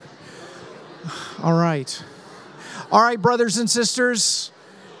All right. All right, brothers and sisters.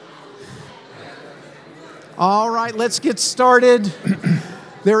 All right, let's get started.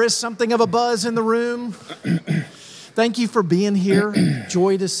 There is something of a buzz in the room. Thank you for being here.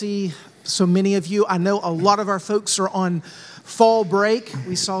 Joy to see so many of you. I know a lot of our folks are on fall break.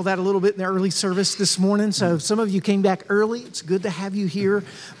 We saw that a little bit in the early service this morning. So some of you came back early. It's good to have you here,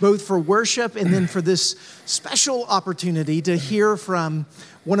 both for worship and then for this special opportunity to hear from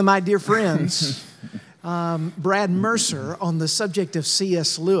one of my dear friends, Brad Mercer, on the subject of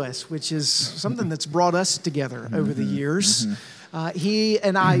C.S. Lewis, which is something that's brought us together over the years. He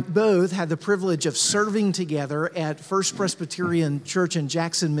and I both had the privilege of serving together at First Presbyterian Church in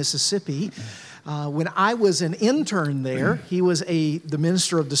Jackson, Mississippi. When I was an intern there, he was the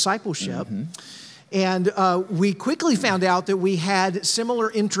minister of discipleship. And we quickly found out that we had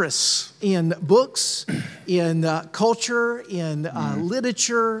similar interests in books, in culture, in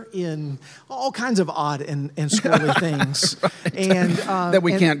literature, in all kinds of odd and squirrely things. Right. And that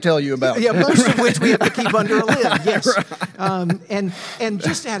we can't tell you about. Yeah, most of which we have to keep under a lid, yes. And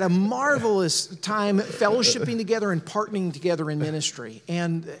just had a marvelous time fellowshipping together and partnering together in ministry.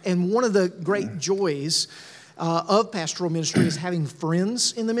 And one of the great joys of pastoral ministry is having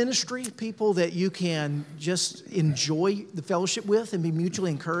friends in the ministry, people that you can just enjoy the fellowship with and be mutually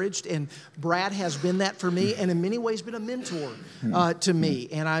encouraged. And Brad has been that for me and in many ways been a mentor to me.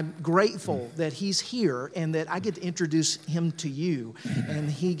 And I'm grateful that he's here and that I get to introduce him to you. And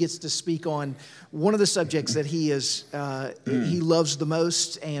he gets to speak on one of the subjects that he loves the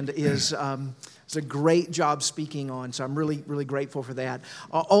most and is it's a great job speaking on, so I'm really, really grateful for that.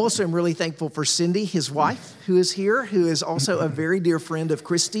 Also, I'm really thankful for Cindy, his wife, who is here, who is also a very dear friend of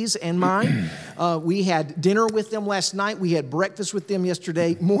Christy's and mine. We had dinner with them last night. We had breakfast with them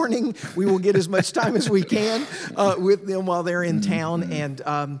yesterday morning. We will get as much time as we can with them while they're in town,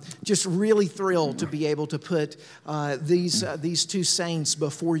 and just really thrilled to be able to put these two saints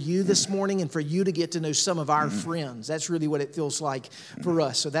before you this morning and for you to get to know some of our friends. That's really what it feels like for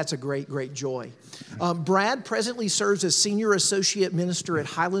us, so that's a great, great joy. Brad presently serves as Senior Associate Minister at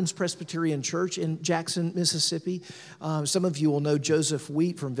Highlands Presbyterian Church in Jackson, Mississippi. Some of you will know Joseph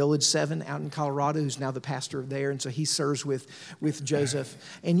Wheat from Village 7 out in Colorado, who's now the pastor there, and so he serves with Joseph.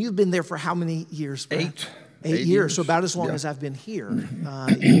 And you've been there for how many years, Brad? 8 years, so about as long as I've been here.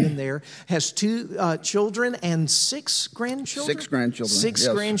 You've been there. Has 2 children and 6 grandchildren? 6 grandchildren, Six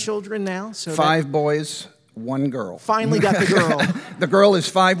yes. grandchildren now. So 5 boys, 1 girl. Finally got the girl. The girl is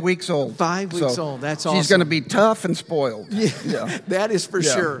 5 weeks old. 5 weeks old. That's awesome. She's going to be tough and spoiled. Yeah. That is for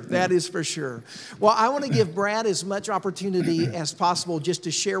sure. That is for sure. Well, I want to give Brad as much opportunity as possible just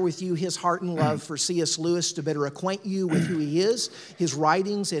to share with you his heart and love for C.S. Lewis, to better acquaint you with who he is, his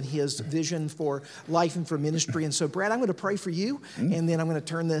writings, and his vision for life and for ministry. And so, Brad, I'm going to pray for you, and then I'm going to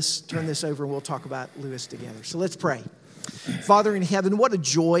turn this over, and we'll talk about Lewis together. So let's pray. Father in heaven, what a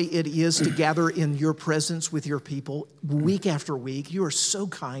joy it is to gather in your presence with your people week after week. You are so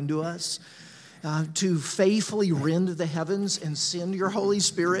kind to us, to faithfully rend the heavens and send your Holy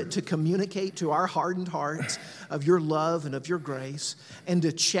Spirit to communicate to our hardened hearts of your love and of your grace, and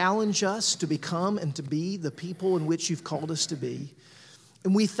to challenge us to become and to be the people in which you've called us to be.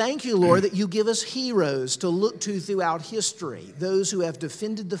 And we thank you, Lord, that you give us heroes to look to throughout history, those who have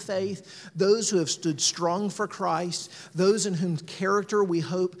defended the faith, those who have stood strong for Christ, those in whose character we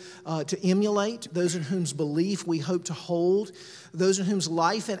hope to emulate, those in whose belief we hope to hold, those in whose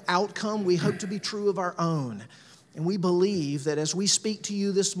life and outcome we hope to be true of our own. And we believe that as we speak to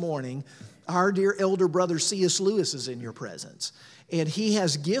you this morning, our dear elder brother C.S. Lewis is in your presence. And he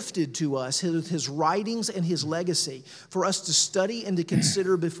has gifted to us his writings and his legacy for us to study and to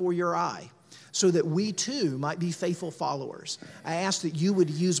consider before your eye, so that we too might be faithful followers. I ask that you would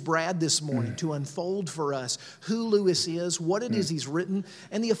use Brad this morning to unfold for us who Lewis is, what it is he's written,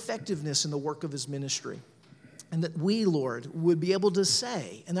 and the effectiveness in the work of his ministry. And that we, Lord, would be able to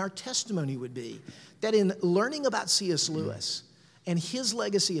say, and our testimony would be, that in learning about C.S. Lewis and his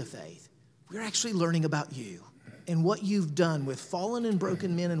legacy of faith, we're actually learning about you and what you've done with fallen and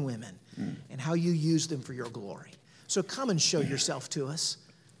broken men and women, and how you use them for your glory. So come and show yourself to us.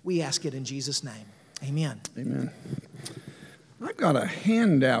 We ask it in Jesus' name. Amen. Amen. I've got a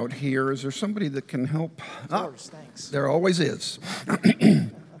handout here. Is there somebody that can help? Of course, thanks. There always is.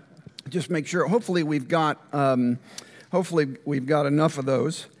 Just make sure. Hopefully we've got enough of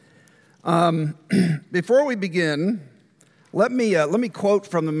those. Before we begin, let me quote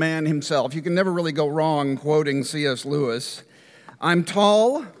from the man himself. You can never really go wrong quoting C.S. Lewis. I'm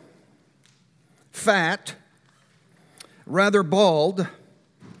tall, fat, rather bald,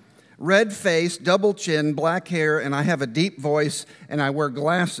 red face, double chin, black hair, and I have a deep voice, and I wear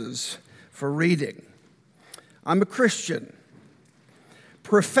glasses. for reading. I'm a Christian.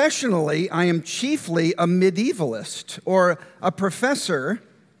 Professionally, I am chiefly a medievalist or a professor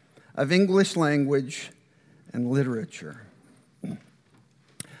of English language and literature.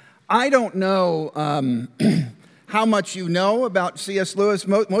 I don't know how much you know about C.S. Lewis.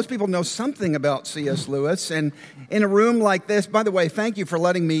 Most people know something about C.S. Lewis. And in a room like this, by the way, thank you for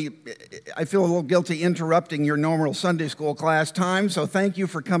letting me, I feel a little guilty interrupting your normal Sunday school class time, so thank you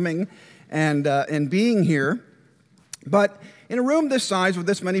for coming and being here. But in a room this size with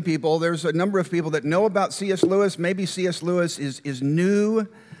this many people, there's a number of people that know about C.S. Lewis. Maybe C.S. Lewis is new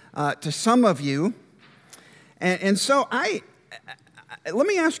to some of you. And so let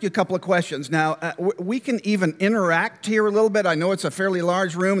me ask you a couple of questions. Now, we can even interact here a little bit. I know it's a fairly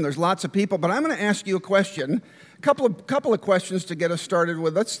large room and there's lots of people, but I'm going to ask you a question, a couple of questions to get us started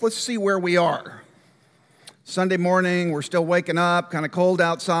with. Let's see where we are. Sunday morning, we're still waking up, kind of cold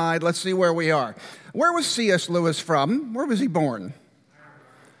outside. Let's see where we are. Where was C.S. Lewis from? Where was he born?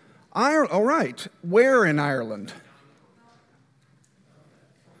 Ireland. All right. Where in Ireland?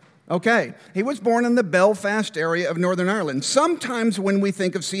 Okay, he was born in the Belfast area of Northern Ireland. Sometimes when we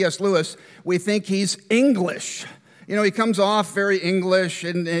think of C.S. Lewis, we think he's English. You know, he comes off very English,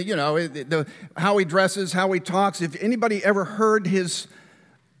 and, how he dresses, how he talks. If anybody ever heard his,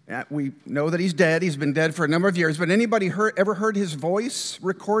 we know that he's dead. He's been dead for a number of years, but anybody ever heard his voice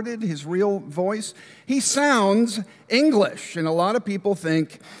recorded, his real voice? He sounds English, and a lot of people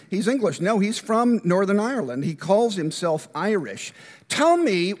think he's English. No, he's from Northern Ireland. He calls himself Irish. Tell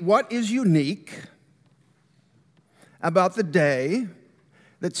me what is unique about the day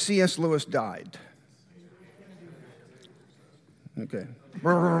that C.S. Lewis died. Okay.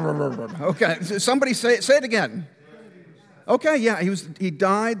 Okay, somebody say it again. Okay, yeah, he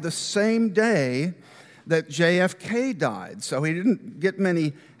died the same day that JFK died, so he didn't get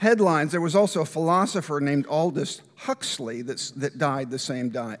many headlines. There was also a philosopher named Aldous Huxley that died the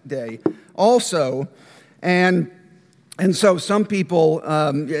same day also, and so some people,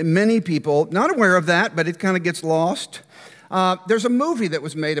 many people, not aware of that, but it kind of gets lost. There's a movie that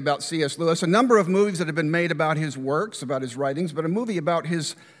was made about C.S. Lewis, a number of movies that have been made about his works, about his writings, but a movie about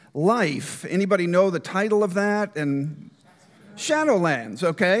his life. Anybody know the title of that? And Shadowlands,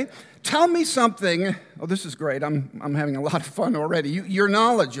 okay? Tell me something. Oh, this is great. I'm having a lot of fun already. You're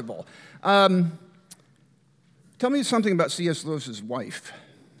knowledgeable. Tell me something about C.S. Lewis's wife.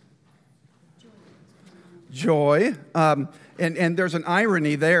 Joy. And there's an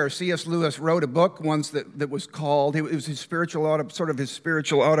irony there. C.S. Lewis wrote a book once that was called, it was his spiritual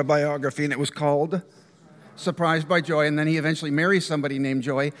autobiography, and it was called Surprised by Joy, and then he eventually marries somebody named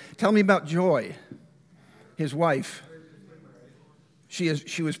Joy. Tell me about Joy, his wife.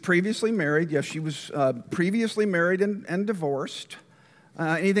 She was previously married. Yes, she was previously married and divorced.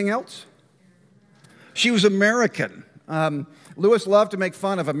 Anything else? She was American. Lewis loved to make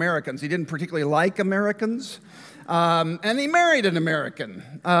fun of Americans. He didn't particularly like Americans. And he married an American.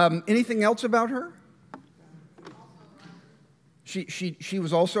 Anything else about her? She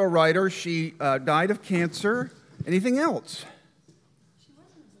was also a writer. She died of cancer. Anything else?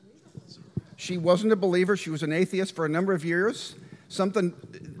 She wasn't a believer. She was an atheist for a number of years. Something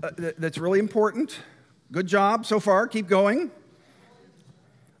that's really important. Good job so far. Keep going.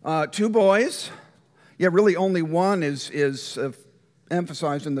 2 boys. Yeah, really only one is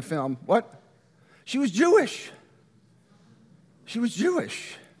emphasized in the film. What? She was Jewish. She was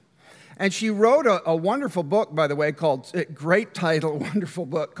Jewish. And she wrote a wonderful book, by the way, called, great title, wonderful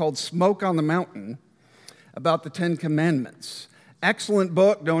book, called Smoke on the Mountain, about the 10 Commandments. Excellent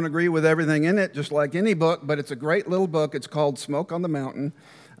book. Don't agree with everything in it, just like any book, but it's a great little book. It's called Smoke on the Mountain,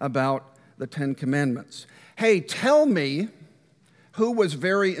 about the 10 Commandments. Hey, tell me who was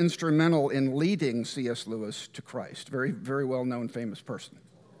very instrumental in leading C.S. Lewis to Christ. Very, very well-known, famous person.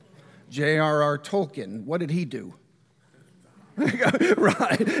 J.R.R. Tolkien. What did he do?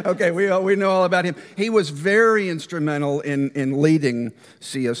 Right. Okay, we know all about him. He was very instrumental in leading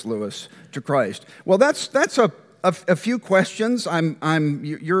C.S. Lewis to Christ. Well, that's a few questions. Thank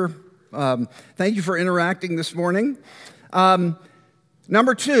you for interacting this morning.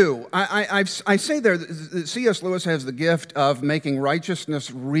 Number 2, I say there that C.S. Lewis has the gift of making righteousness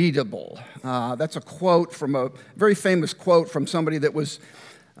readable. That's a quote from a very famous quote from somebody that was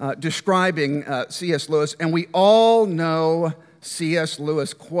describing C.S. Lewis, and we all know C.S.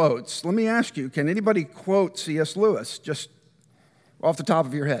 Lewis quotes. Let me ask you, can anybody quote C.S. Lewis just off the top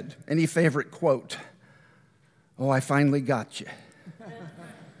of your head? Any favorite quote? Oh, I finally got you.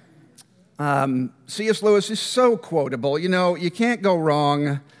 C.S. Lewis is so quotable. You know, you can't go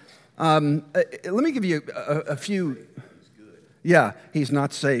wrong. Let me give you a few. Yeah, he's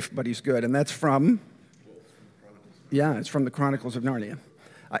not safe, but he's good. And that's from? Yeah, it's from the Chronicles of Narnia.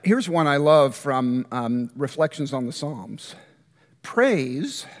 Here's one I love from Reflections on the Psalms.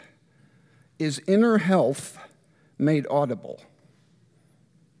 Praise is inner health made audible.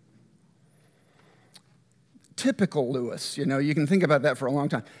 Typical Lewis, you can think about that for a long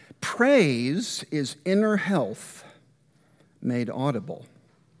time. Praise is inner health made audible.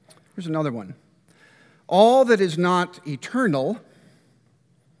 Here's another one. All that is not eternal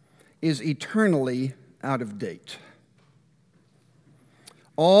is eternally out of date.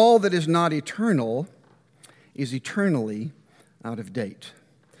 All that is not eternal is eternally out of date.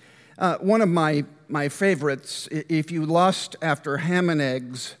 One of my favorites, if you lust after ham and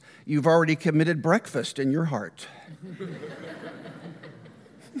eggs, you've already committed breakfast in your heart.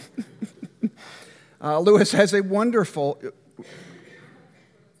 Lewis has a wonderful...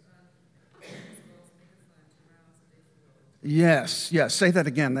 Yes, say that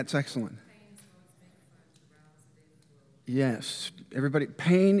again. That's excellent. Yes, everybody,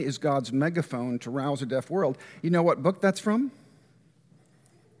 pain is God's megaphone to rouse a deaf world. You know what book that's from?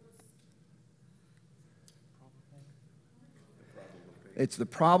 It's The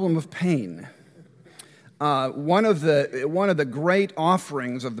Problem of Pain. One of the great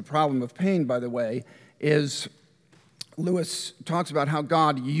offerings of The Problem of Pain, by the way, is Lewis talks about how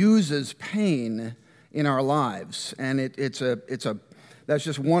God uses pain in our lives, and that's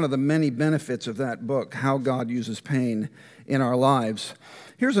just one of the many benefits of that book, how God uses pain in our lives.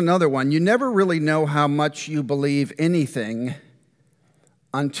 Here's another one. You never really know how much you believe anything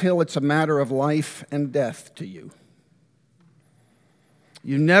until it's a matter of life and death to you.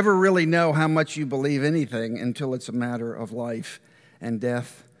 You never really know how much you believe anything until it's a matter of life and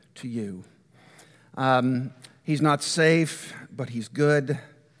death to you. He's not safe, but he's good.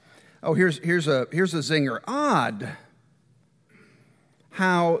 Oh, here's a zinger. Odd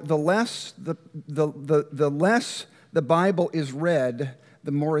how the less the Bible is read,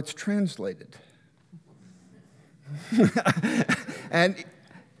 the more it's translated. And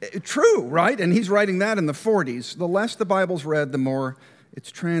true, right? And he's writing that in the 40s. The less the Bible's read, the more it's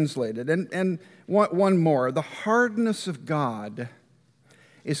translated. And one more. The hardness of God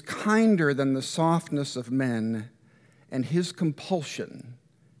is kinder than the softness of men, and his compulsion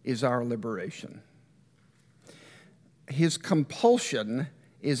is our liberation. His compulsion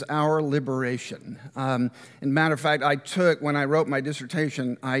is our liberation. Matter of fact, when I wrote my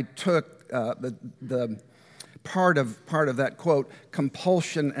dissertation, I took the part of that quote,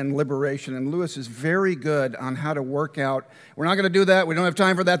 compulsion and liberation. And Lewis is very good on how to work out. We're not going to do that. We don't have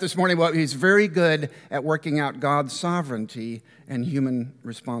time for that this morning. But he's very good at working out God's sovereignty and human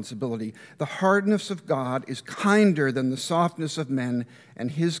responsibility. The hardness of God is kinder than the softness of men, and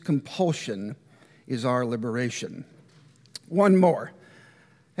his compulsion is our liberation. One more.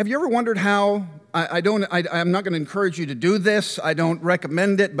 Have you ever wondered how, I'm not going to encourage you to do this, I don't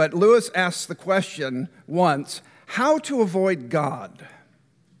recommend it, but Lewis asked the question once, how to avoid God?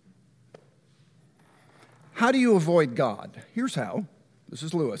 How do you avoid God? Here's how. This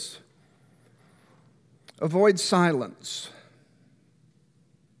is Lewis. Avoid silence.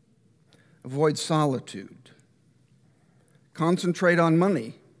 Avoid solitude. Concentrate on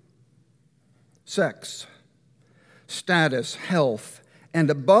money, sex, status, health, and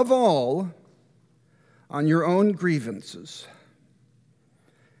above all, on your own grievances.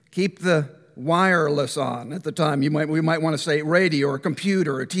 Keep the wireless on at the time. We might want to say radio or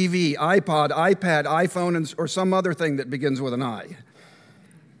computer or TV, iPod, iPad, iPhone, or some other thing that begins with an I.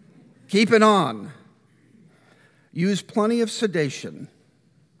 Keep it on. Use plenty of sedation.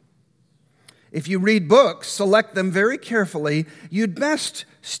 If you read books, select them very carefully. You'd best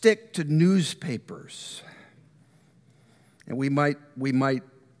stick to newspapers. And we might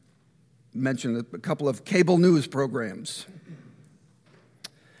mention a couple of cable news programs.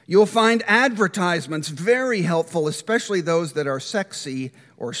 You'll find advertisements very helpful, especially those that are sexy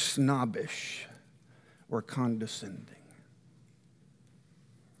or snobbish or condescending.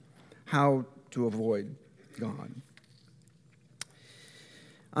 How to avoid God.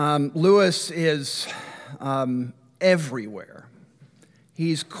 Lewis is everywhere.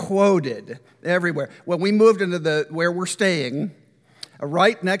 He's quoted everywhere. When we moved into where we're staying,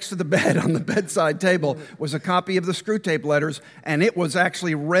 right next to the bed on the bedside table was a copy of the Screwtape Letters, and it was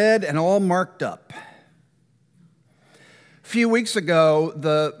actually read and all marked up. A few weeks ago,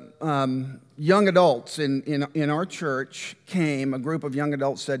 the young adults in our church came, a group of young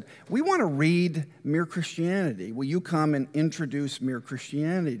adults said, we want to read Mere Christianity. Will you come and introduce Mere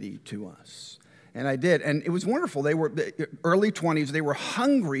Christianity to us? And I did, and it was wonderful. They were early 20s. They were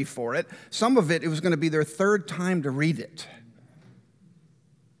hungry for it. Some of it was going to be their third time to read it.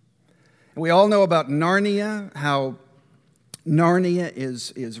 We all know about Narnia, how Narnia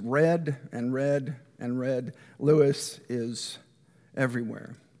is red and red and red. Lewis is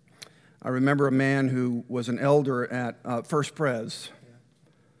everywhere. I remember a man who was an elder at First Pres,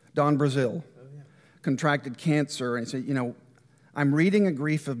 Don Brazil, contracted cancer, and he said, I'm reading A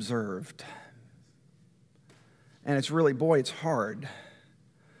Grief Observed. And it's really, boy, it's hard,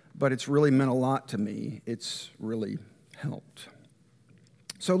 but it's really meant a lot to me. It's really helped.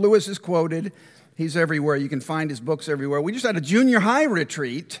 So Lewis is quoted. He's everywhere. You can find his books everywhere. We just had a junior high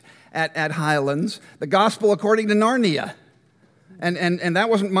retreat at Highlands, The Gospel According to Narnia. And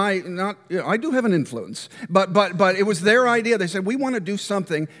that wasn't I do have an influence, but it was their idea. They said, we want to do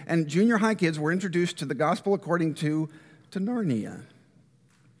something, and junior high kids were introduced to the Gospel According to Narnia.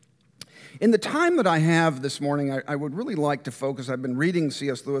 In the time that I have this morning, I would really like to focus. I've been reading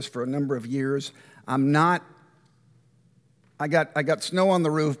C.S. Lewis for a number of years. I got snow on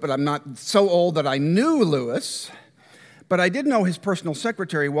the roof, but I'm not so old that I knew Lewis. But I did know his personal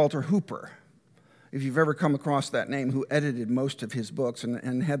secretary, Walter Hooper, if you've ever come across that name, who edited most of his books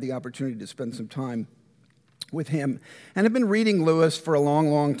and had the opportunity to spend some time with him. And I've been reading Lewis for a long,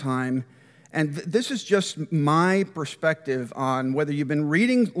 long time. And this is just my perspective on whether you've been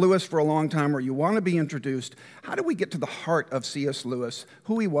reading Lewis for a long time or you want to be introduced. How do we get to the heart of C.S. Lewis,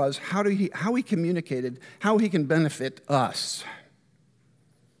 who he was, how he communicated, how he can benefit us?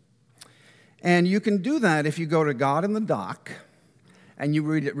 And you can do that if you go to God in the Dock and you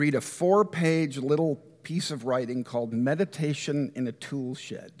read a 4-page little piece of writing called Meditation in a Tool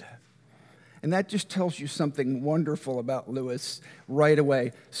Shed. And that just tells you something wonderful about Lewis right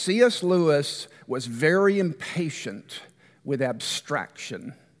away. C.S. Lewis was very impatient with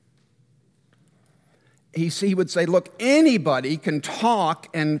abstraction. He would say, look, anybody can talk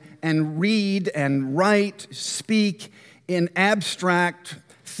and read and write, speak in abstract,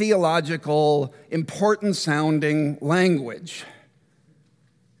 theological, important-sounding language.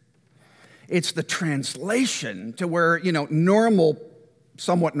 It's the translation to where,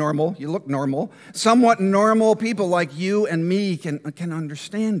 somewhat normal, you look normal, somewhat normal people like you and me can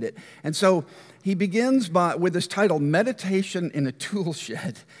understand it. And so he begins with this title, Meditation in a Tool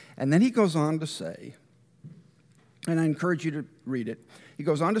Shed. And then he goes on to say, and I encourage you to read it, he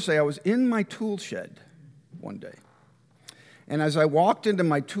goes on to say, I was in my tool shed one day. And as I walked into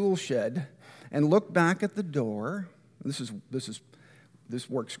my tool shed and looked back at the door, this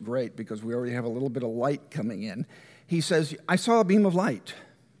works great because we already have a little bit of light coming in. He says, I saw a beam of light.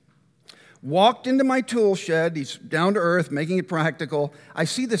 Walked into my tool shed. He's down to earth, making it practical. I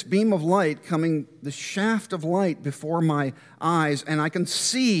see this beam of light coming, the shaft of light before my eyes, and I can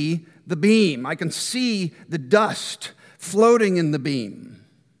see the beam. I can see the dust floating in the beam.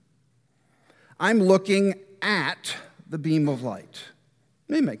 I'm looking at the beam of light.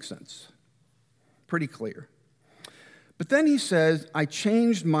 It makes sense. Pretty clear. But then he says, I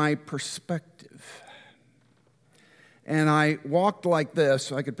changed my perspective. And I walked like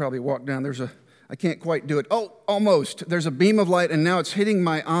this. I could probably walk down. I can't quite do it. Oh, almost. There's a beam of light, and now it's hitting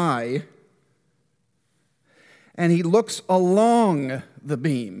my eye. And he looks along the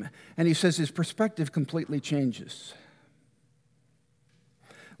beam. And he says his perspective completely changes.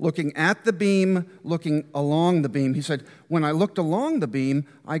 Looking at the beam, looking along the beam. He said, when I looked along the beam,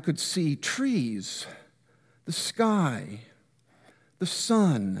 I could see trees, the sky, the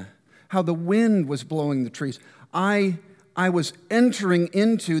sun, how the wind was blowing the trees. I was entering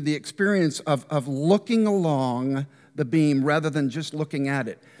into the experience of looking along the beam rather than just looking at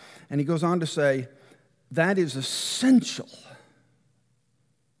it. And he goes on to say, that is essential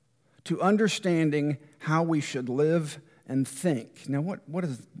to understanding how we should live and think. Now, what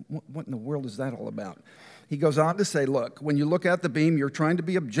in the world is that all about? He goes on to say, look, when you look at the beam, you're trying to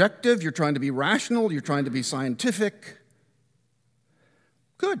be objective, you're trying to be rational, you're trying to be scientific.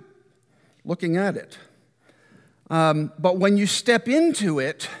 Good, looking at it. But when you step into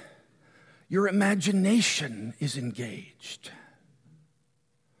it, your imagination is engaged.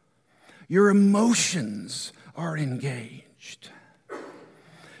 Your emotions are engaged.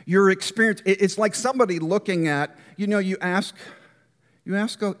 Your experience, it's like somebody looking at, you ask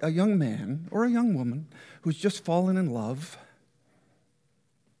a young man or a young woman who's just fallen in love,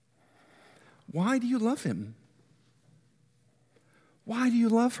 why do you love him? Why do you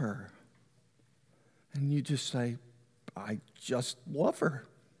love her? And you just say, I just love her.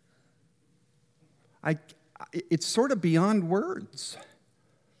 It's sort of beyond words.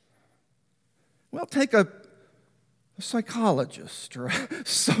 Well, take a a psychologist or a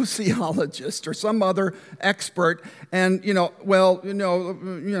sociologist or some other expert, and all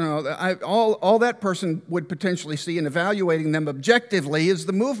that person would potentially see in evaluating them objectively is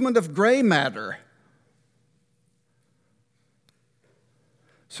the movement of gray matter.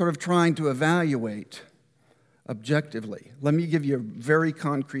 Sort of trying to evaluate objectively. Let me give you a very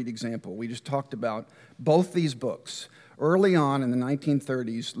concrete example. We just talked about both these books. Early on in the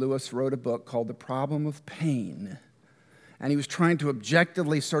 1930s, Lewis wrote a book called The Problem of Pain. And he was trying to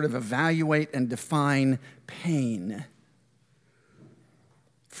objectively sort of evaluate and define pain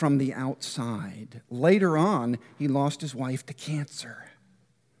from the outside. Later on, he lost his wife to cancer.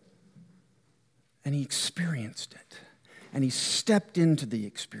 And he experienced it. And he stepped into the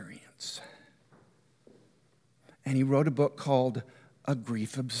experience. And he wrote a book called A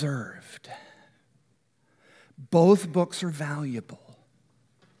Grief Observed. Both books are valuable.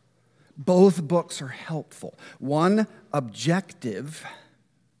 Both books are helpful. One, objective,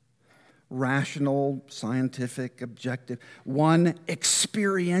 rational, scientific, objective. One,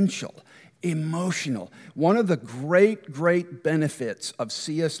 experiential, emotional. One of the great benefits of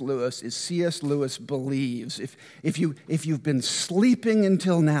C.S. Lewis is C.S. Lewis believes. If you've been sleeping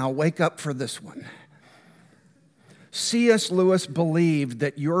until now, wake up for this one. C.S. Lewis believed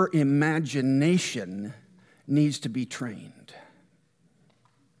that your imagination needs to be trained.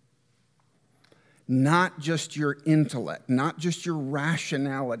 Not just your intellect, not just your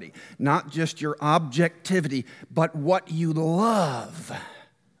rationality, not just your objectivity, but what you love,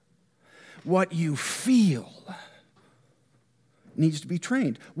 what you feel needs to be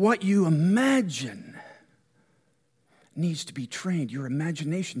trained. What you imagine needs to be trained. Your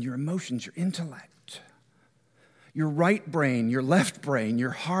imagination, your emotions, your intellect, your right brain, your left brain,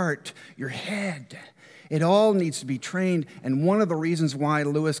 your heart, your head. It all needs to be trained, and one of the reasons why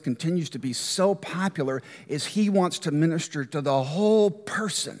Lewis continues to be so popular is he wants to minister to the whole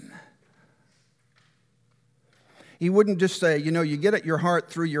person. He wouldn't just say, you get at your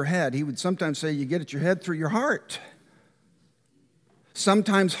heart through your head. He would sometimes say, you get at your head through your heart.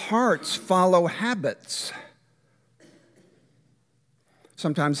 Sometimes hearts follow habits.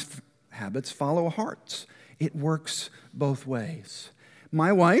 Sometimes habits follow hearts. It works both ways.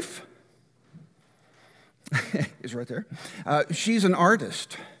 My wife is right there. She's an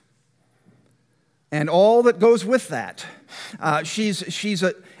artist, and all that goes with that.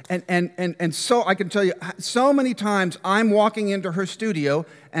 So I can tell you, so many times I'm walking into her studio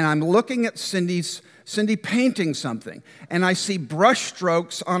and I'm looking at Cindy painting something, and I see brush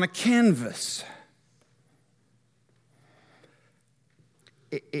strokes on a canvas.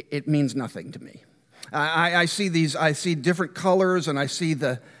 It means nothing to me. I see different colors, and I see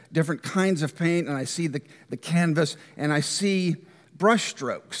the different kinds of paint, and I see the canvas, and I see brush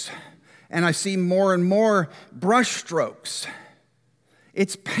strokes, and I see more and more brush strokes.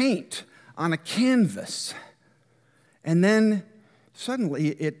 It's paint on a canvas. And then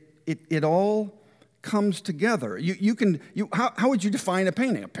suddenly it all comes together. How would you define a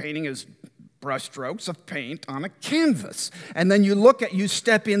painting? A painting is brush strokes of paint on a canvas. And then you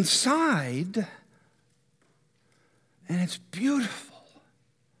step inside, and it's beautiful.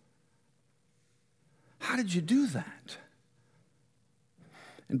 How did you do that?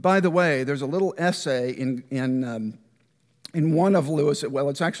 And by the way, there's a little essay in one of Lewis, well,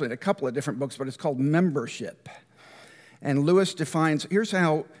 it's actually in a couple of different books, but it's called Membership. And Lewis here's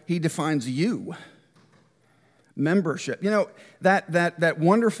how he defines you. Membership. That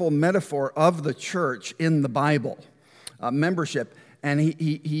wonderful metaphor of the church in the Bible, membership, and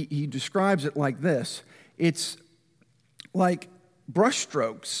he describes it like this. It's like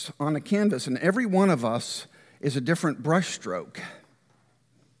brushstrokes on a canvas, and every one of us is a different brushstroke.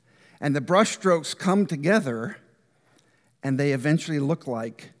 And the brushstrokes come together, and they eventually look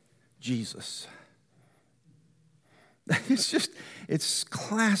like Jesus. It's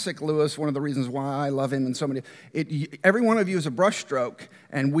classic Lewis, one of the reasons why I love him and so many. Every one of you is a brushstroke,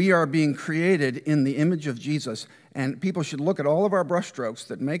 and we are being created in the image of Jesus. And people should look at all of our brushstrokes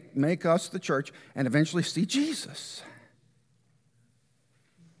that make us the church and eventually see Jesus.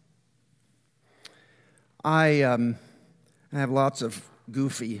 I have lots of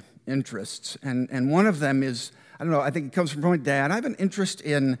goofy interests, and one of them is, I don't know, I think it comes from my dad. I have an interest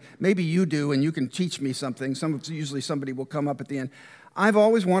in, maybe you do, and you can teach me something. Usually somebody will come up at the end. I've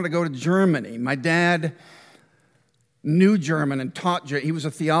always wanted to go to Germany. My dad knew German and taught German. He was a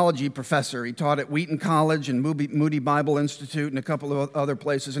theology professor. He taught at Wheaton College and Moody Bible Institute and a couple of other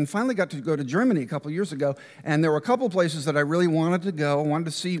places, and finally got to go to Germany a couple of years ago. And there were a couple of places that I really wanted to go. I wanted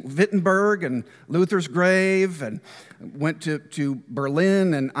to see Wittenberg and Luther's grave, and went to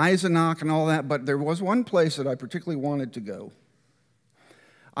Berlin and Eisenach and all that, but there was one place that I particularly wanted to go.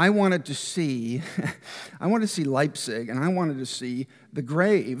 I wanted to see Leipzig, and I wanted to see the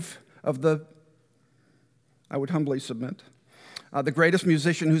grave of I would humbly submit, the greatest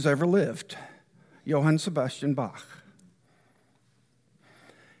musician who's ever lived, Johann Sebastian Bach.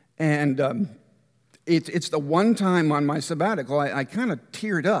 And it's the one time on my sabbatical I kind of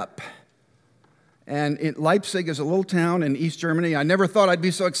teared up. And Leipzig is a little town in East Germany. I never thought I'd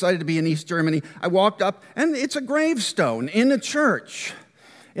be so excited to be in East Germany. I walked up, and it's a gravestone in a church,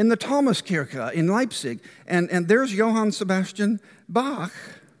 in the Thomaskirche in Leipzig. And there's Johann Sebastian Bach.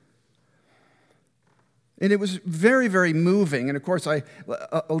 And it was very, very moving. And of course, a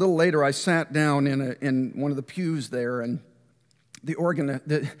little later, I sat down in one of the pews there, and the organ.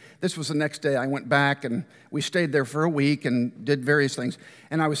 This was the next day. I went back, and we stayed there for a week and did various things.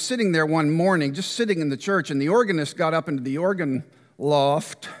 And I was sitting there one morning, just sitting in the church, and the organist got up into the organ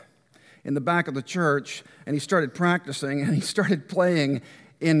loft in the back of the church, and he started practicing, and he started playing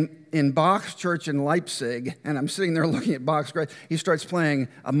in Bach's church in Leipzig. And I'm sitting there looking at Bach's grave. He starts playing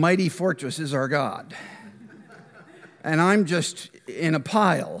 "A Mighty Fortress Is Our God." And I'm just in a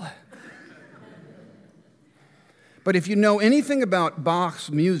pile. But if you know anything about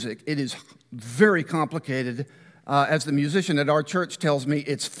Bach's music, it is very complicated. As the musician at our church tells me,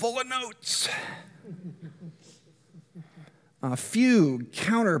 it's full of notes. Fugue,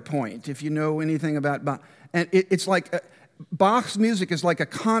 counterpoint, if you know anything about Bach. And it's like Bach's music is like a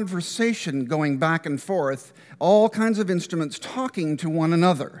conversation going back and forth, all kinds of instruments talking to one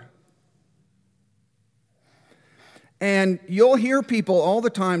another. And you'll hear people all the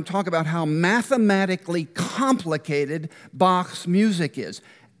time talk about how mathematically complicated Bach's music is.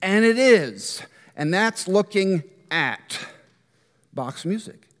 And it is. And that's looking at Bach's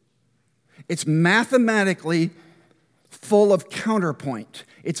music. It's mathematically full of counterpoint.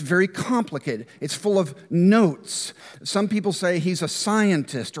 It's very complicated. It's full of notes. Some people say he's a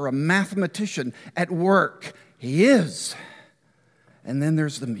scientist or a mathematician at work. He is. And then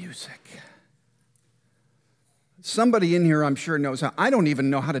there's the music. Somebody in here, I'm sure, knows how. I don't even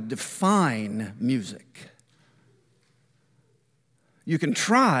know how to define music. You can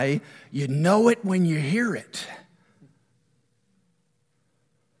try. You know it when you hear it.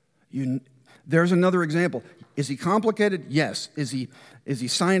 There's another example. Is he complicated? Yes. Is he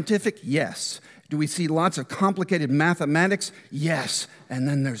scientific? Yes. Do we see lots of complicated mathematics? Yes. And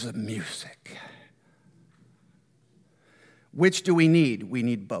then there's the music. Which do we need? We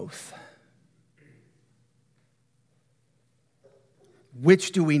need both.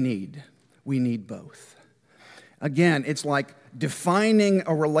 Which do we need? We need both. Again, it's like defining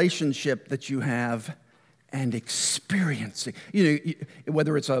a relationship that you have and experiencing.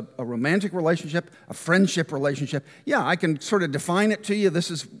 Whether it's a romantic relationship, a friendship relationship, yeah, I can sort of define it to you. This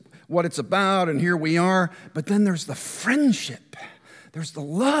is what it's about, and here we are. But then there's the friendship. There's the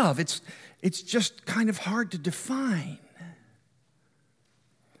love. It's just kind of hard to define.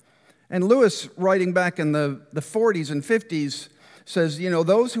 And Lewis, writing back in the 40s and 50s, says,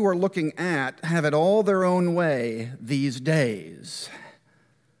 those who are looking at have it all their own way these days.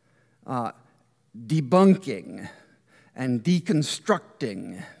 Debunking and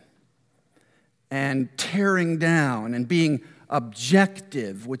deconstructing and tearing down and being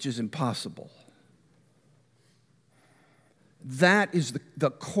objective, which is impossible. That is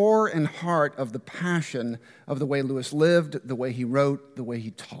the core and heart of the passion of the way Lewis lived, the way he wrote, the way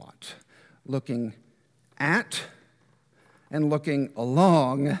he taught. Looking at and looking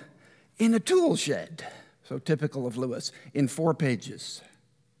along in a tool shed, so typical of Lewis, in 4 pages.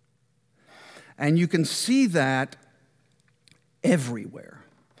 And you can see that everywhere.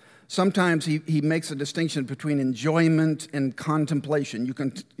 Sometimes he makes a distinction between enjoyment and contemplation.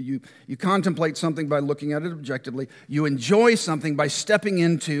 You contemplate something by looking at it objectively. You enjoy something by stepping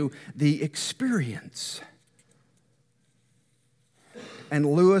into the experience. And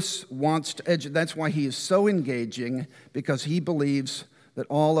Lewis wants to that's why he is so engaging, because he believes that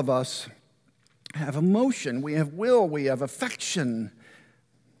all of us have emotion, we have will, we have affection,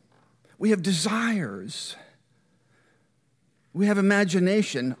 we have desires, we have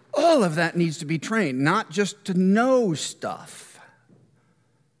imagination. All of that needs to be trained, not just to know stuff,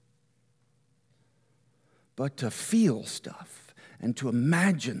 but to feel stuff and to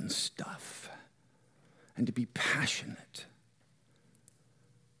imagine stuff and to be passionate.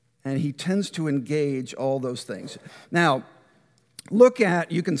 And he tends to engage all those things. Now,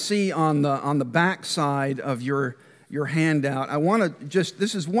 you can see on the back side of your handout, I want to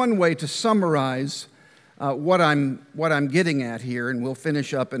this is one way to summarize what I'm getting at here, and we'll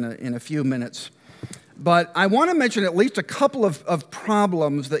finish up in a few minutes. But I want to mention at least a couple of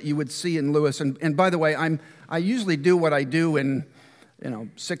problems that you would see in Lewis. And by the way, I usually do what I do in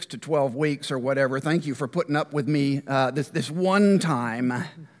 6 to 12 weeks or whatever. Thank you for putting up with me this one time.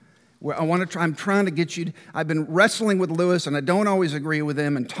 Where I'm trying to get you. I've been wrestling with Lewis, and I don't always agree with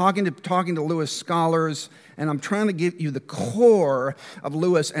him, and talking to Lewis scholars, and I'm trying to give you the core of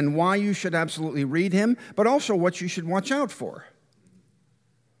Lewis and why you should absolutely read him, but also what you should watch out for.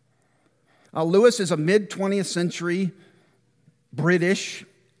 Lewis is a mid-20th century British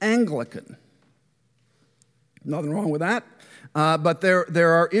Anglican. Nothing wrong with that, but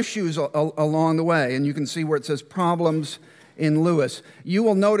there are issues along the way, and you can see where it says problems in Lewis. You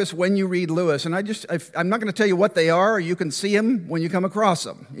will notice when you read Lewis, and I'm not going to tell you what they are, or you can see them when you come across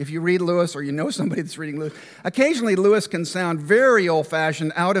them. If you read Lewis or you know somebody that's reading Lewis, occasionally Lewis can sound very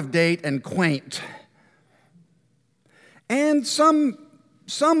old-fashioned, out of date, and quaint. And some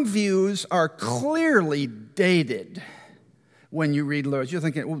views are clearly dated when you read Lewis. You're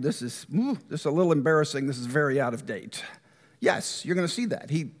thinking, this is a little embarrassing, this is very out of date. Yes, you're going to see that.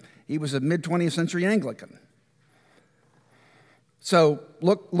 He was a mid-20th century Anglican. So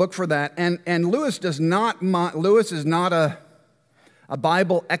look for that. And Lewis is not a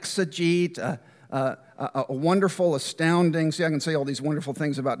Bible exegete, a wonderful, astounding. See, I can say all these wonderful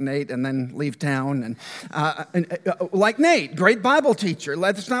things about Nate and then leave town. And like Nate, great Bible teacher.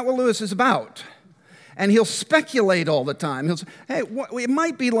 That's not what Lewis is about. And he'll speculate all the time. He'll say, hey, it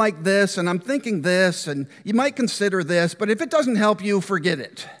might be like this, and I'm thinking this, and you might consider this, but if it doesn't help you, forget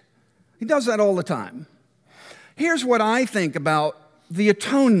it. He does that all the time. Here's what I think about the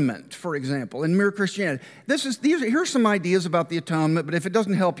atonement, for example, in Mere Christianity. Here's some ideas about the atonement, but if it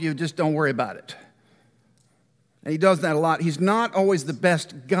doesn't help you, just don't worry about it. And he does that a lot. He's not always the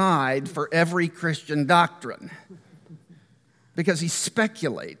best guide for every Christian doctrine because he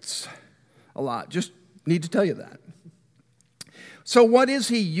speculates a lot. Just need to tell you that. So what is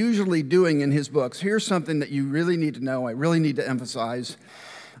he usually doing in his books? Here's something that you really need to know. I really need to emphasize.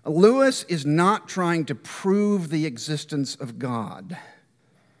 Lewis is not trying to prove the existence of God.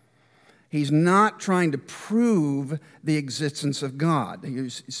 He's not trying to prove the existence of God. You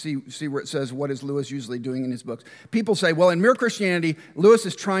see where it says, what is Lewis usually doing in his books? People say, well, in Mere Christianity, Lewis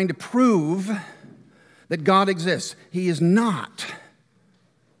is trying to prove that God exists. He is not.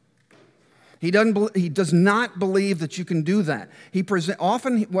 He does not believe that you can do that.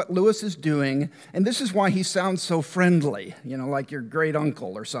 Often what Lewis is doing, and this is why he sounds so friendly, like your great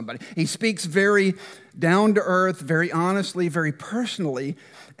uncle or somebody. He speaks very down to earth, very honestly, very personally,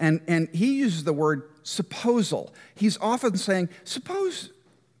 and he uses the word supposal. He's often saying, suppose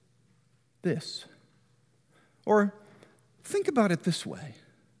this, or think about it this way.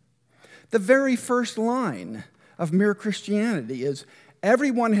 The very first line of Mere Christianity is,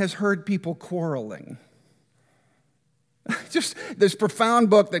 everyone has heard people quarreling. Just this profound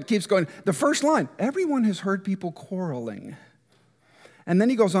book that keeps going. The first line, everyone has heard people quarreling. And then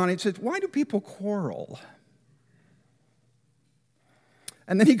he goes on, he says, why do people quarrel?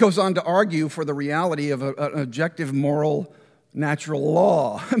 And then he goes on to argue for the reality of an objective, moral, natural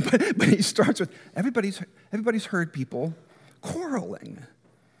law. but he starts with, everybody's heard people quarreling.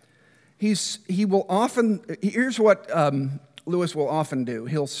 Here's what Lewis will often do.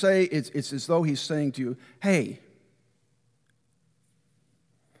 He'll say, it's as though he's saying to you, hey,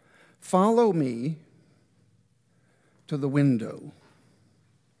 follow me to the window.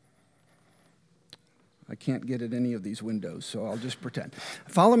 I can't get at any of these windows, so I'll just pretend.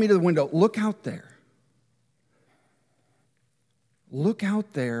 Follow me to the window. Look out there. Look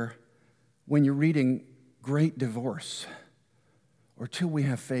out there when you're reading Great Divorce or Till We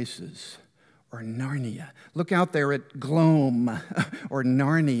Have Faces or Narnia. Look out there at Gloam or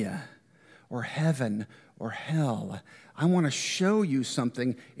Narnia or Heaven or Hell. I want to show you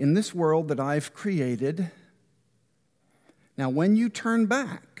something in this world that I've created. Now, when you turn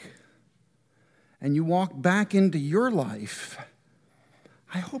back and you walk back into your life,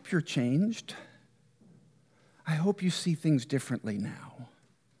 I hope you're changed. I hope you see things differently now.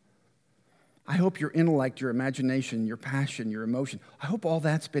 I hope your intellect, your imagination, your passion, your emotion, I hope all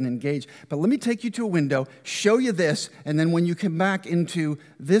that's been engaged. But let me take you to a window, show you this, and then when you come back into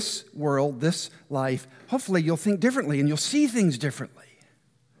this world, this life, hopefully you'll think differently and you'll see things differently.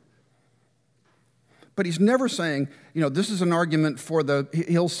 But he's never saying, this is an argument for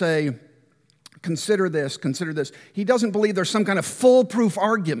he'll say, Consider this, consider this. He doesn't believe there's some kind of foolproof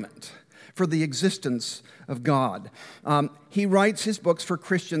argument for the existence of God. He writes his books for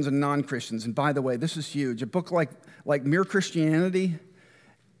Christians and non-Christians. And by the way, this is huge. A book like Mere Christianity.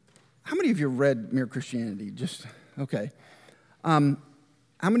 How many of you read Mere Christianity? Okay. How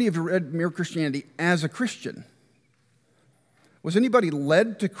many of you read Mere Christianity as a Christian? Was anybody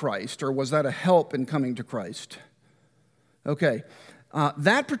led to Christ, or was that a help in coming to Christ? Okay.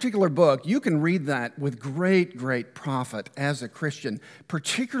 That particular book, you can read that with great, great profit as a Christian,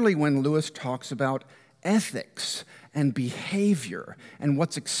 particularly when Lewis talks about ethics and behavior and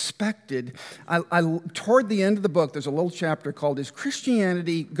what's expected. Toward the end of the book, there's a little chapter called Is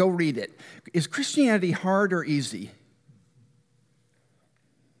Christianity, go read it. Is Christianity hard or easy?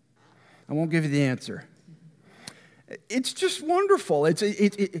 I won't give you the answer. It's just wonderful.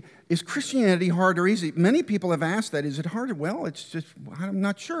 Is Christianity hard or easy? Many people have asked that. Is it hard? Well, it's just, I'm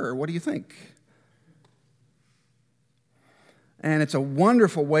not sure. What do you think? And it's a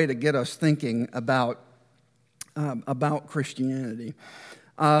wonderful way to get us thinking about Christianity.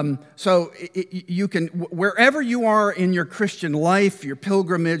 So you can, wherever you are in your Christian life, your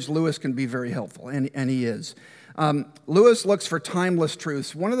pilgrimage, Lewis can be very helpful, and he is. Lewis looks for timeless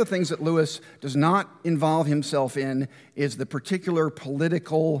truths. One of the things that Lewis does not involve himself in is the particular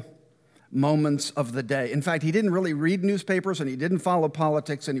political moments of the day. In fact, he didn't really read newspapers and he didn't follow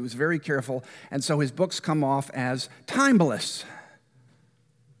politics, and he was very careful, and so his books come off as timeless.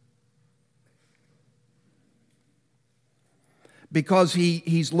 Because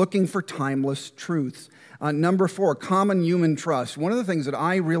he's looking for timeless truths. Number 4, common human trust. One of the things that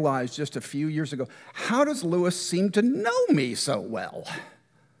I realized just a few years ago, how does Lewis seem to know me so well?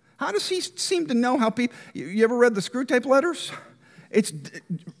 How does he seem to know how people... You ever read the Screwtape Letters?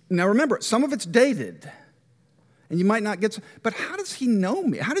 Now remember, some of it's dated, and you might not get... But how does he know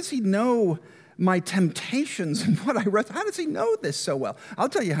me? How does he know my temptations and what I read? How does he know this so well? I'll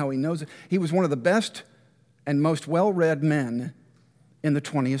tell you how he knows it. He was one of the best and most well-read men in the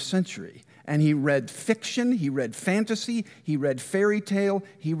 20th century. And he read fiction, he read fantasy, he read fairy tale,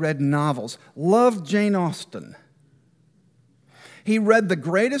 he read novels. Loved Jane Austen. He read the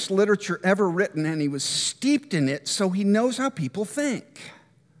greatest literature ever written, and he was steeped in it, so he knows how people think.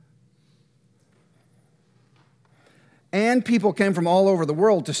 And people came from all over the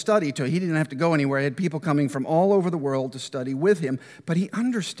world to study to him. He didn't have to go anywhere. He had people coming from all over the world to study with him. But he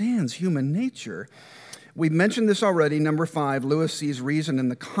understands human nature. We mentioned this already, number 5, Lewis sees reason in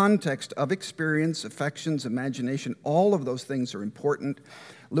the context of experience, affections, imagination. All of those things are important.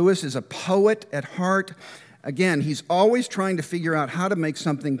 Lewis is a poet at heart. Again, he's always trying to figure out how to make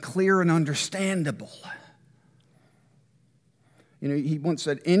something clear and understandable. You know, he once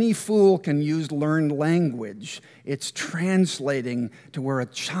said, any fool can use learned language. It's translating to where a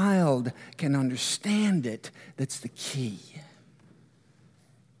child can understand it that's the key.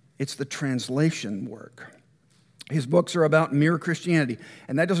 It's the translation work. His books are about mere Christianity.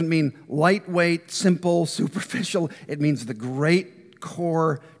 And that doesn't mean lightweight, simple, superficial. It means the great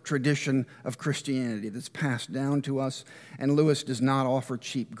core tradition of Christianity that's passed down to us. And Lewis does not offer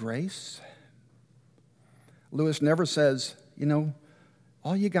cheap grace. Lewis never says, you know,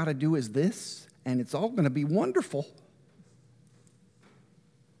 all you got to do is this, and it's all going to be wonderful.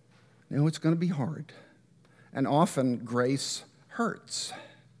 No, it's going to be hard. And often grace hurts.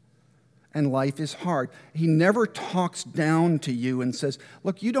 And life is hard. He never talks down to you and says,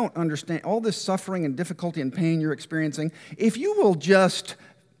 look, you don't understand all this suffering and difficulty and pain you're experiencing. If you will just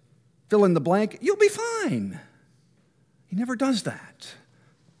fill in the blank, you'll be fine. He never does that.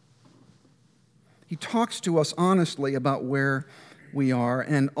 He talks to us honestly about where we are.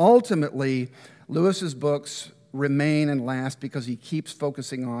 And ultimately, Lewis's books remain and last because he keeps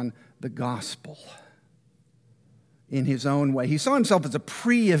focusing on the gospel. In his own way. He saw himself as a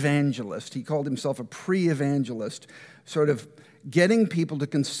pre-evangelist. He called himself a pre-evangelist, sort of getting people to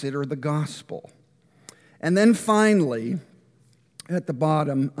consider the gospel. And then finally, at the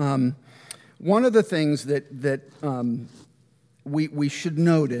bottom, one of the things that we should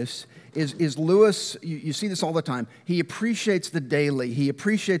notice is Lewis, you see this all the time, he appreciates the daily, he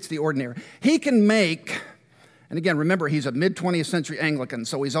appreciates the ordinary. He can make, and again, remember, he's a mid-20th century Anglican,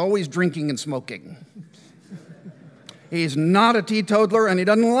 so he's always drinking and smoking. He's not a teetotaler, and he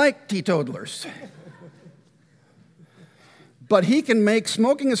doesn't like teetotalers. But he can make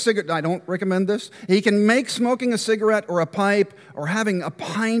smoking a cigarette, I don't recommend this, he can make smoking a cigarette or a pipe or having a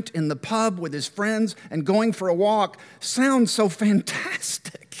pint in the pub with his friends and going for a walk sound so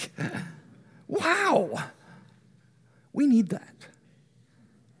fantastic. Wow. We need that.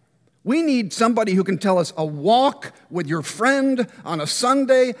 We need somebody who can tell us a walk with your friend on a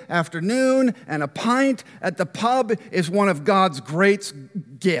Sunday afternoon and a pint at the pub is one of God's great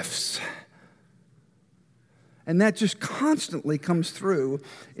gifts. And that just constantly comes through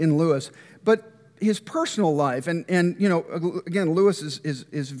in Lewis. But his personal life, and again, Lewis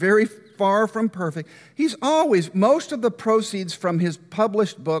is very far from perfect. He's always, most of the proceeds from his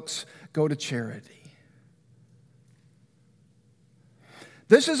published books go to charity.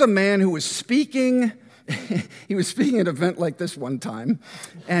 This is a man who was speaking, he was speaking at an event like this one time,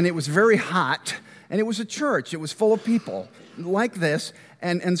 and it was very hot, and it was a church. It was full of people like this,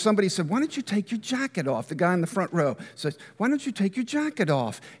 and somebody said, "Why don't you take your jacket off?" The guy in the front row says, "Why don't you take your jacket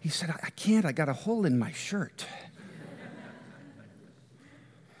off?" He said, I can't, I got a hole in my shirt."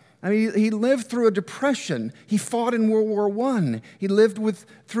 I mean, he lived through a depression. He fought in World War I. He lived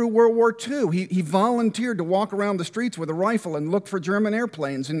through World War II. He volunteered to walk around the streets with a rifle and look for German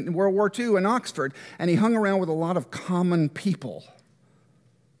airplanes in World War II in Oxford. And he hung around with a lot of common people.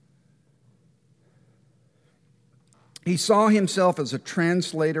 He saw himself as a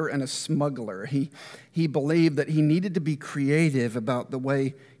translator and a smuggler. He believed that he needed to be creative about the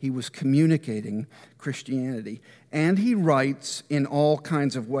way he was communicating Christianity. And he writes in all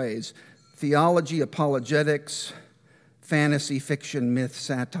kinds of ways: theology, apologetics, fantasy, fiction, myth,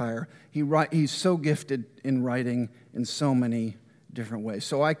 satire. He's so gifted in writing in so many different ways.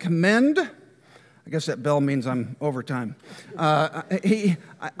 So I commend, I guess that bell means I'm over time.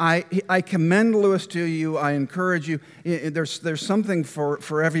 I commend Lewis to you. I encourage you. There's something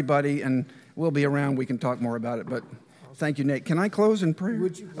for everybody, and we'll be around. We can talk more about it. But thank you, Nate. Can I close in prayer?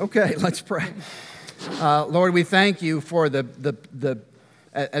 Would you? Okay, let's pray. Lord, we thank you for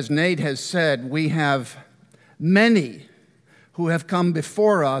as Nate has said, we have many who have come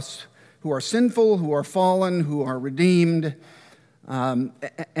before us who are sinful, who are fallen, who are redeemed,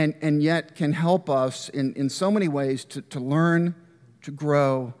 and yet can help us in so many ways to learn, to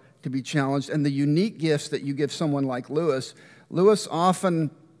grow, to be challenged. And the unique gifts that you give someone like Lewis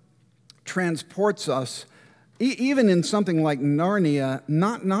often transports us, even in something like Narnia,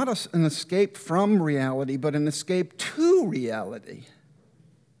 not an escape from reality, but an escape to reality.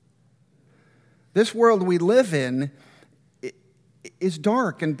 This world we live in is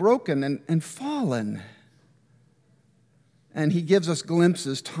dark and broken and fallen. And he gives us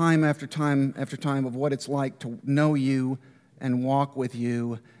glimpses time after time after time of what it's like to know you and walk with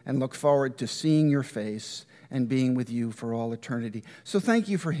you and look forward to seeing your face and being with you for all eternity. So thank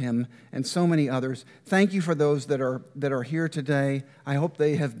you for him and so many others. Thank you for those that are here today. I hope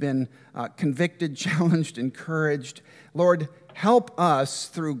they have been convicted, challenged, encouraged. Lord, help us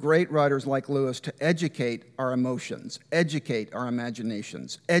through great writers like Lewis to educate our emotions, educate our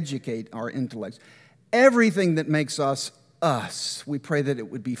imaginations, educate our intellects. Everything that makes us, we pray that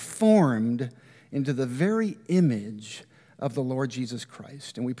it would be formed into the very image of the Lord Jesus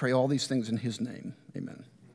Christ. And we pray all these things in his name. Amen.